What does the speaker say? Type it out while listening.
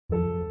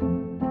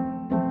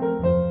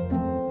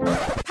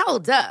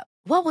Hold up.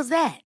 What was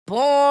that?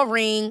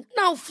 Boring.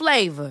 No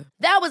flavor.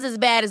 That was as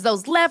bad as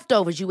those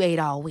leftovers you ate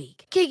all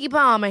week. Keke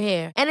Palmer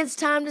here. And it's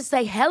time to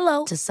say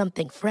hello to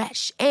something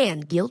fresh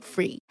and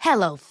guilt-free.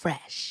 Hello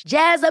Fresh.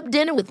 Jazz up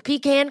dinner with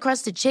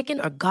pecan-crusted chicken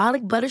or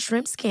garlic butter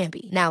shrimp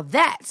scampi. Now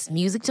that's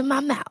music to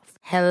my mouth.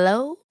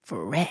 Hello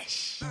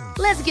Fresh.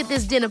 Let's get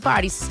this dinner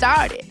party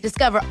started.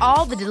 Discover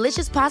all the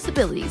delicious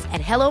possibilities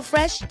at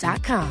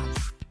hellofresh.com.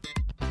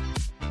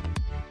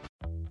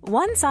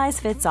 One size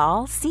fits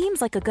all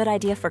seems like a good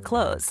idea for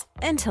clothes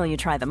until you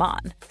try them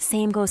on.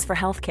 Same goes for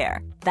healthcare.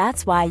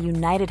 That's why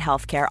United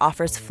Healthcare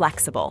offers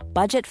flexible,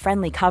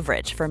 budget-friendly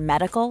coverage for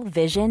medical,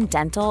 vision,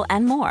 dental,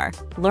 and more.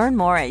 Learn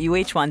more at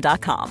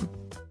uh1.com.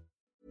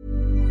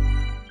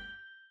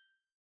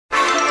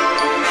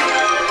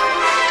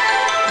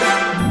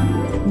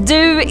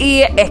 Du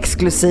är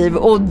exklusiv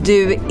och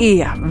du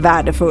är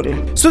värdefull.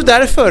 Så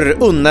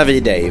därför unnar vi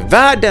dig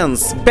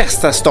världens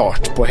bästa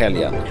start på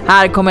helgen.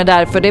 Här kommer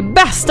därför det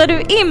bästa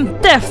du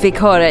inte fick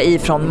höra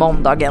ifrån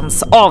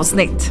måndagens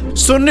avsnitt.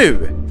 Så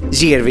nu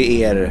ger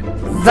vi er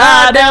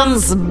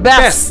världens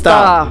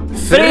bästa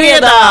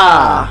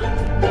fredag!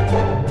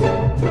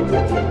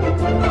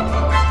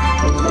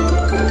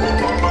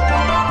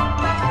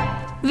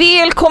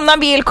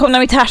 Välkomna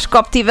mitt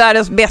herrskap till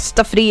världens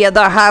bästa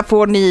fredag. Här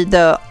får ni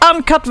the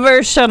uncut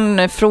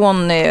version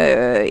från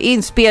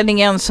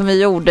inspelningen som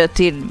vi gjorde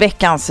till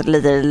veckans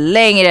lite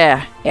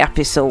längre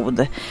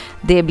episod.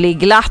 Det blir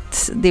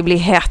glatt, det blir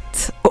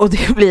hett och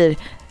det blir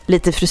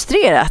lite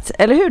frustrerat.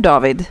 Eller hur,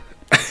 David?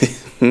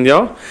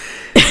 Ja,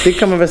 det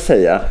kan man väl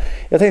säga.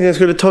 Jag tänkte jag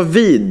skulle ta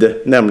vid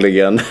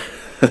nämligen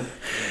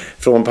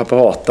från Pappa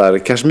hatar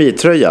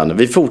kashmirtröjan.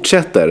 Vi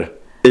fortsätter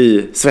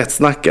i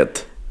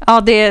svetsnacket.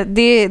 Ja,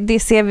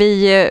 det ser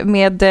vi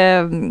med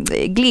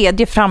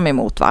glädje fram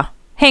emot, va?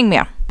 Häng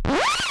med!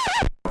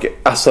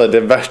 Alltså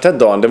den värsta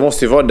dagen, det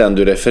måste ju vara den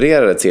du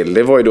refererade till.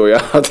 Det var ju då jag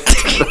hade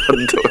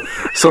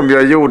som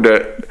jag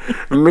gjorde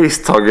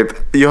misstaget.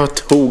 Jag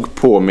tog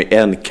på mig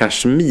en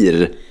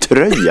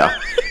kashmirtröja.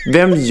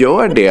 Vem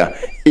gör det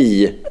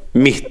i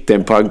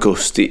mitten på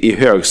augusti i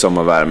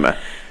högsommarvärme?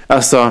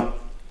 Alltså...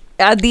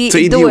 Ja, så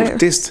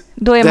idiotiskt.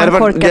 Då är man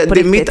korkad på riktigt. Det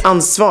är mitt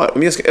ansvar.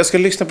 Men jag ska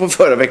lyssna på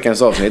förra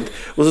veckans avsnitt.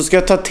 Och så ska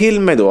jag ta till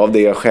mig då av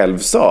det jag själv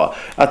sa.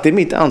 Att det är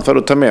mitt ansvar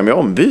att ta med mig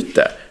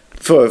ombyte.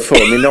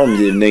 För min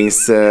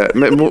omgivnings...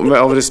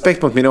 av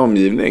respekt mot min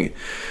omgivning.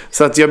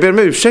 Så att jag ber om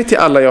ursäkt till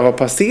alla jag har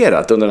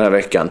passerat under den här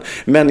veckan.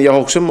 Men jag har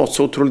också mått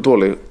så otroligt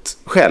dåligt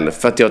själv.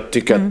 För att jag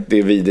tycker att det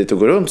är vidrigt att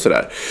gå runt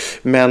sådär.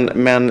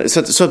 Men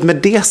så att med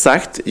det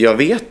sagt,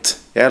 jag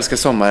älskar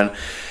sommaren.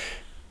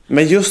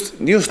 Men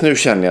just nu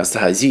känner jag så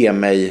här,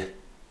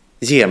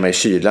 ge mig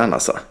kylan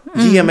alltså.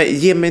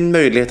 Ge mig en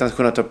möjlighet att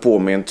kunna ta på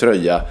mig en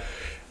tröja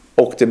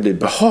och det blir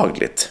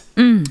behagligt.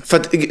 För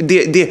att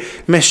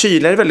med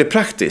kyla är det väldigt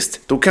praktiskt.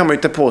 Då kan man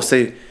ju ta på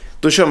sig,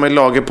 då kör man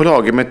lager på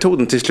lager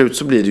metoden, till slut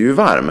så blir det ju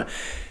varm.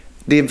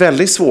 Det är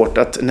väldigt svårt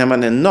att när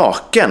man är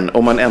naken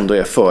och man ändå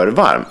är för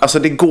varm. Alltså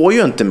det går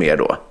ju inte mer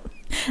då.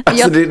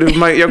 Alltså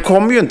jag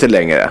kommer ju inte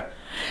längre.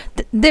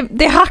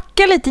 Det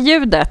hackar lite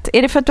ljudet.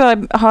 Är det för att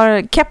du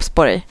har keps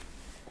på dig?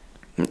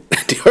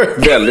 Det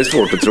är väldigt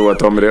svårt att tro att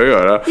det har med det att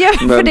göra. Ja,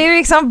 men... för det är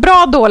liksom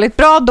bra,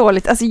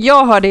 dåligt. Alltså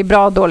jag hör det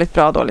bra, dåligt.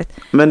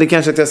 Men det är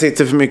kanske att jag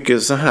sitter för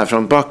mycket så här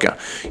från baka.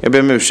 Jag ber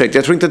om ursäkt.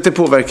 Jag tror inte att det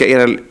påverkar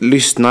era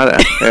lyssnare.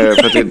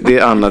 För att det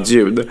är annat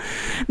ljud.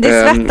 Det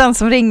är svettan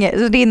som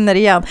rinner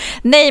igen.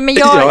 Nej, men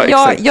jag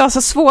har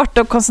så svårt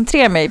att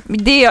koncentrera mig.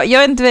 Jag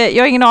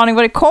har ingen aning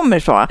var det kommer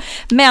ifrån.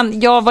 Men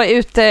jag var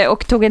ute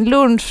och tog en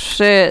lunch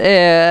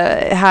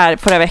här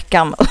förra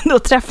veckan. Och då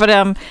träffade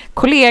en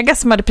kollega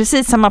som hade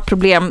precis samma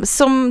problem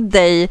som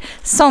dig,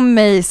 som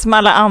mig, som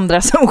alla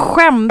andra, som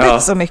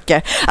skämdes så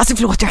mycket. Alltså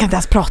förlåt, jag kan inte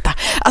ens prata.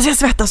 Alltså jag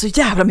svettas så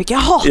jävla mycket. Jag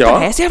hatar det.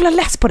 Jag är så jävla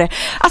less på det.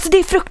 Alltså det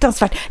är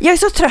fruktansvärt. Jag är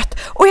så trött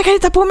och jag kan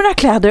inte ta på mina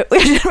kläder och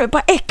jag känner mig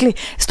bara äcklig.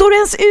 Står du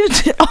ens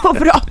ut och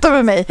pratar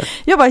med mig?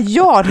 Jag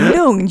bara,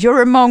 lugn.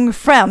 You're among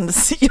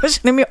friends. Jag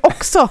känner mig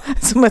också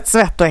som ett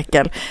svett och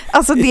äckel.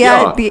 Alltså det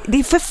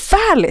är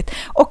förfärligt.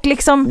 Och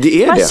liksom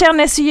man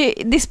känner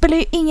sig, det spelar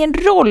ju ingen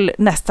roll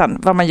nästan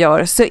vad man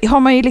gör. Så har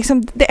man ju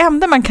liksom, det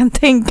enda man kan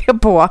tänka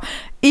på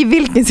i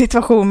vilken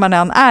situation man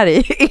än är i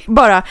är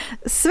bara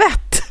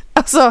svett.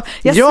 Alltså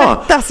jag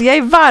svettas, jag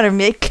är varm,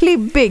 jag är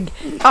klibbig.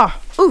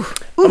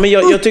 Men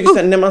jag tycker så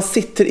här, när man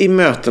sitter i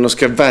möten och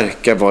ska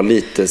verka vara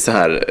lite så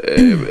här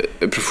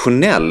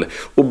professionell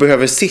och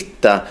behöver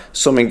sitta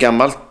som en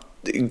gammal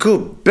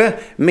gubbe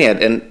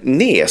med en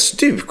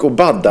näsduk och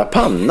badda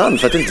pannan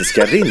för att det inte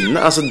ska rinna.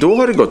 Alltså då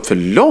har det gått för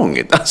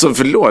långt. Alltså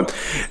förlåt.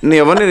 När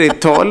jag var nere i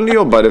Italien och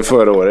jobbade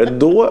förra året,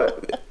 då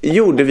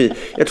gjorde vi,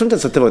 jag tror inte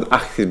ens att det var ett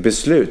aktivt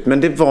beslut,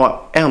 men det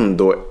var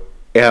ändå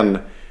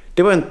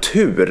det var en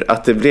tur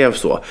att det blev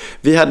så.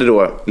 Vi hade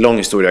då, lång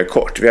historia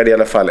kort, vi hade i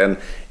alla fall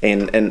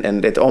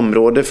ett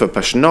område för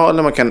personal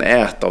där man kan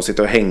äta och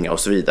sitta och hänga och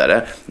så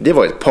vidare. Det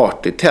var ett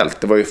partytält.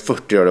 Det var ju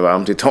 40 grader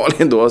varmt i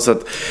Italien då. Så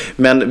att,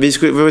 men vi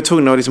var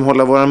tvungna att liksom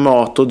hålla vår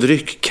mat och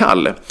dryck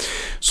kall.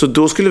 Så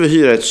då skulle vi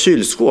hyra ett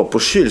kylskåp.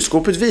 Och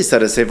kylskåpet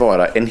visade sig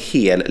vara en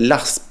hel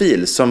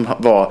lastbil som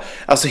var...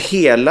 Alltså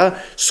hela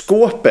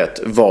skåpet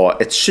var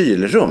ett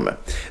kylrum.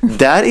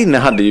 Där inne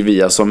hade ju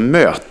vi alltså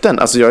möten.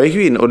 Alltså jag gick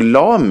in och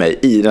la mig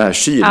i den här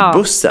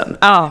kylbussen.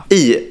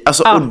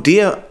 Och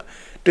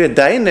det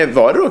där inne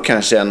var det då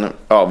kanske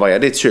vad är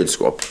det, ett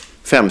kylskåp?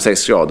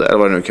 5-6 grader eller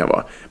vad det nu kan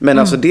vara. Men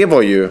alltså det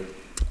var ju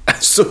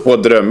så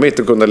drömmigt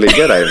att kunna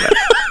ligga där inne.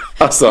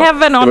 Alltså,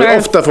 Heaven on earth.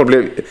 Ofta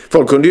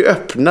folk kunde ju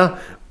öppna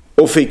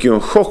och fick ju en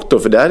chock då,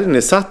 för där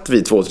inne satt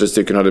vi 2-3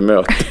 stycken och hade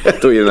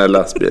mötet och i den här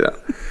lastbilen.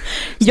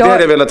 Så det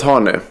hade jag velat ha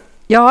nu.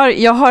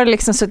 Jag har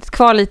liksom suttit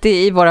kvar lite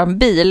i våran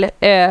bil,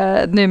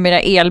 numera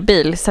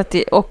elbil,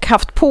 och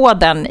haft på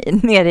den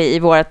nere i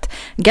vårt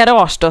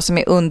garage då, som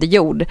är under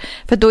jord.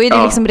 För då är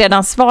det liksom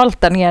redan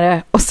svalt där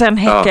nere, och sen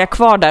häckar jag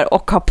kvar där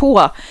och har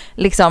på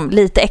liksom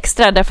lite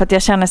extra, därför att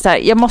jag känner så här,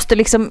 jag måste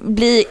liksom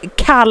bli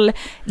kall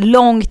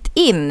långt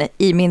in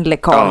i min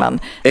lekamen.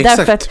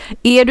 Därför att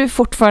är du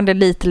fortfarande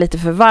lite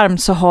för varm,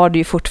 så har du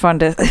ju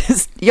fortfarande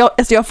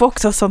jag får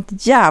också sånt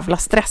jävla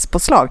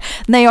stresspåslag.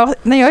 När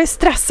jag är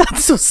stressad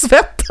så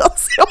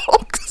svettas jag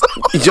också.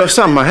 Ja,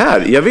 samma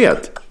här, jag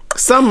vet.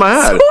 Samma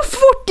här. Så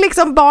fort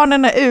liksom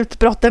barnen är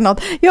utbrott eller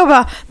något,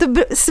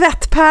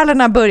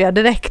 svettpärlorna börjar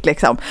direkt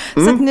liksom.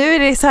 Så att nu är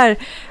det så här,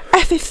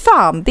 fy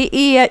fan,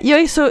 jag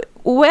är så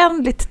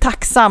oändligt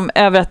tacksam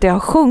över att det har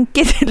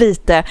sjunkit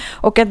lite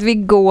och att vi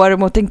går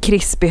mot en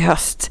krispig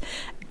höst.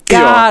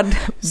 God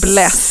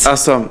bless.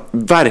 Alltså,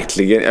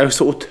 verkligen, jag är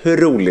så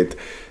otroligt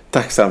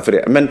tacksam för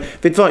det. Men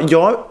vet du vad,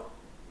 jag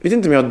vet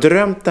inte om jag har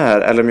drömt det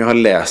här eller om jag har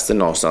läst det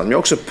någonstans, men jag har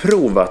också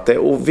provat det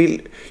och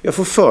jag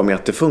får för mig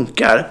att det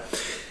funkar.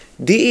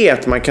 Det är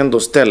att man kan då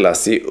ställa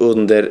sig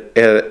under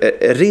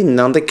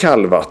rinnande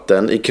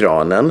kallvatten i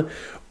kranen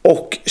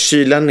och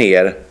kyla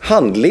ner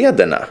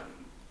handlederna.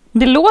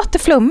 Det låter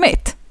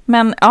flummigt,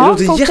 men det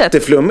låter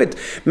jätteflummigt.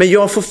 Men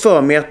jag får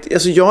för mig att,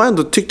 alltså jag har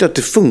ändå tyckt att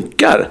det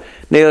funkar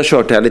när jag har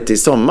kört det här lite i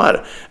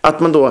sommar. Att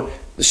man då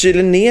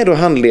kyler ner då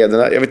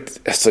handlederna. Jag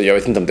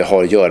vet inte om det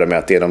har att göra med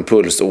att det är någon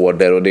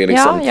pulsorder och det är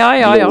liksom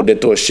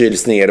blodet då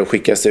kyls ner och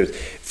skickas ut.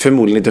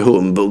 Förmodligen inte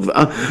humbug,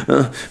 va?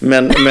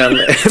 Men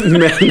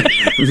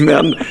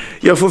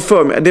jag får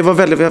för mig, det var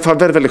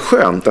väldigt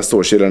skönt att stå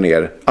och kyla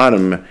ner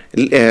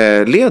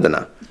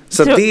armlederna.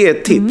 Så det är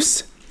ett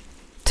tips.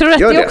 Tror du att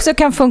det också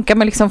kan funka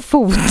med liksom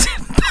fotbad?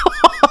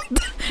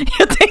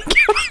 Jag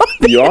tänker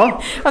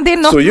det är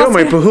något så gör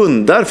man ju på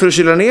hundar. För att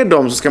kyla ner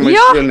dem så ska man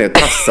kyla ner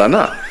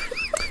tassarna.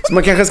 Så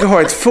man kanske ska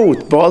ha ett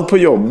fotbad på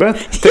jobbet.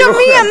 Jag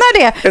menar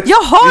det. Jag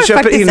har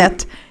faktiskt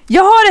ett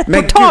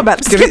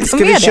portabelt. Ska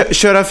vi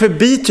köra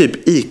förbi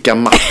typ Ica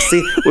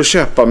Maxi och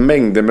köpa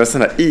mängder med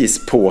såna här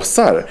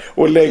ispåsar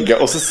och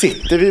lägga, och så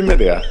sitter vi med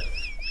det.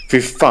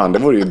 Fy fan, det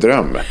vore ju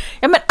dröm.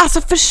 Ja, men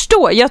alltså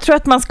förstå, jag tror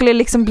att man skulle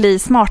liksom bli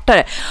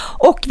smartare.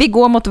 Och vi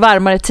går mot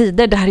varmare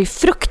tider, det här är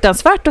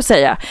fruktansvärt att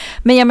säga.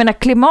 Men jag menar,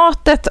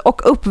 klimatet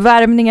och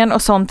uppvärmningen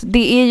och sånt,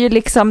 det är ju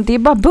liksom, det är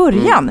bara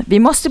början. Vi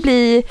måste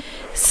bli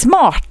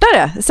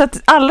smartare. Så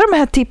att alla de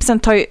här tipsen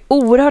tar ju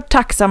oerhört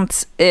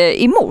tacksamt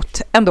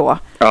emot ändå.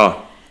 Ja.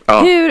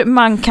 Hur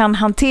man kan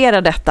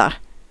hantera detta.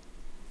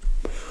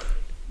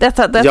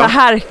 Detta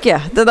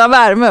härke, denna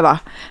värme, va?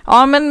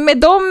 Ja, men med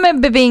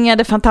de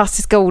bevingade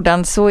fantastiska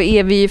orden så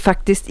är vi ju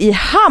faktiskt i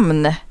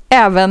hamn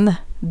även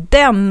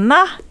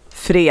denna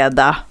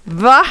fredag,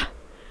 va?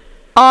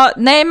 Ja,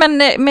 nej, men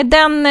med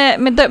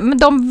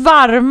de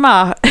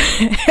varma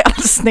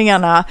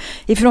hälsningarna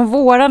ifrån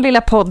våran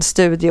lilla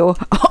poddstudio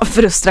av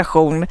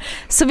frustration,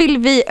 så vill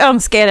vi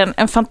önska er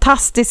en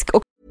fantastisk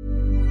och...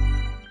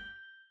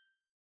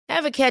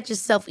 Ever catch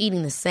yourself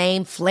eating the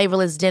same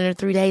flavorless dinner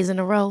 3 days in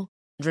a row?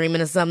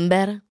 Dreaming of something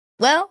better?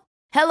 Well,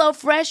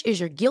 HelloFresh is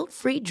your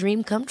guilt-free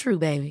dream come true,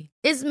 baby.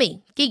 It's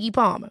me, Keke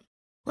Palmer.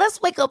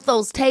 Let's wake up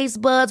those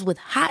taste buds with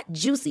hot,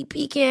 juicy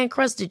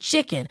pecan-crusted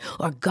chicken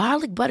or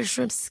garlic butter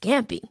shrimp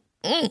scampi.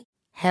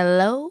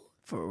 Hello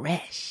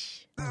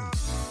Fresh.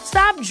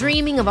 Stop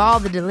dreaming of all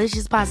the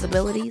delicious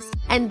possibilities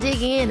and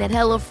dig in at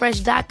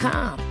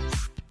HelloFresh.com.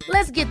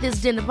 Let's get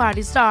this dinner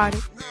party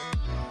started.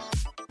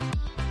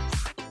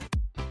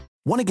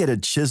 Want to get a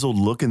chiseled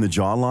look in the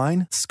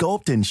jawline?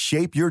 Sculpt and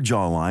shape your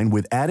jawline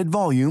with added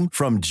volume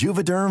from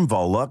Juvederm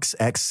Volux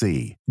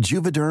XC.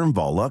 Juvederm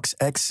Volux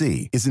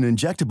XC is an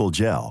injectable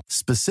gel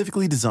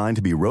specifically designed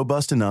to be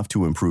robust enough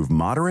to improve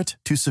moderate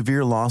to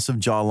severe loss of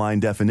jawline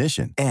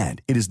definition.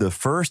 And it is the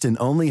first and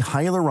only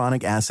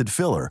hyaluronic acid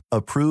filler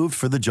approved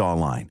for the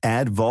jawline.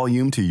 Add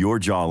volume to your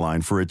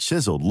jawline for a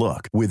chiseled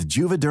look with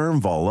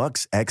Juvederm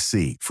Volux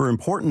XC. For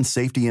important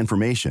safety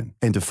information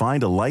and to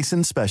find a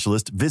licensed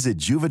specialist, visit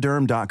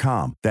juvederm.com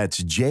Juvederm.com.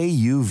 That's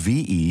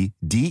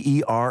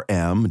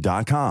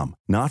JUVEDERM.com.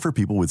 Not for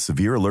people with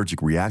severe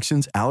allergic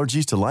reactions,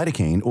 allergies to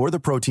lidocaine, or the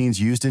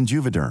proteins used in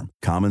Juvederm.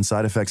 Common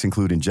side effects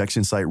include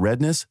injection site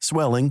redness,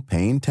 swelling,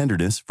 pain,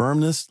 tenderness,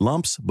 firmness,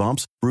 lumps,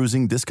 bumps,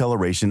 bruising,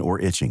 discoloration, or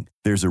itching.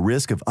 There's a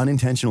risk of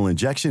unintentional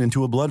injection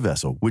into a blood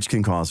vessel, which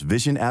can cause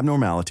vision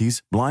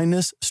abnormalities,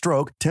 blindness,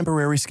 stroke,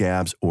 temporary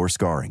scabs, or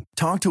scarring.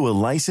 Talk to a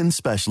licensed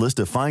specialist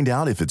to find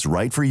out if it's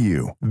right for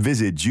you.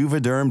 Visit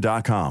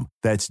Juvederm.com.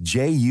 That's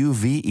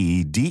JUVEDERM.com.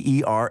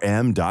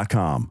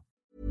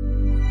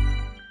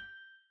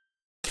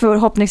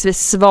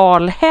 Förhoppningsvis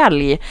sval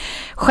helg.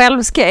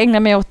 Själv ska jag ägna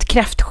mig åt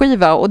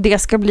kräftskiva och det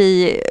ska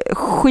bli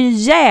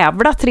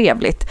jävla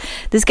trevligt.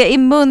 Det ska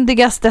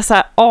inmundigas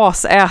dessa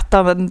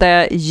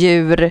asätande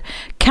djur,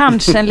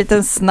 kanske en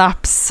liten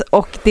snaps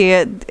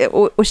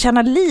och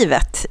känna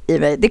livet i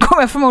mig. Det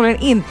kommer jag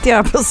förmodligen inte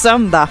göra på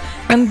söndag,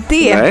 men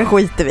det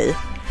skiter vi.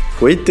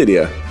 Skit i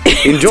det.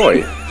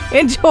 Enjoy.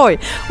 Enjoy.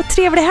 Och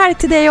trevlig helg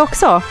till dig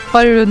också.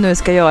 Vad du nu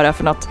ska göra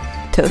för något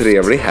tufft.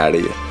 Trevlig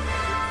helg.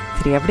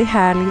 Trevlig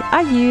helg.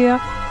 Adjö.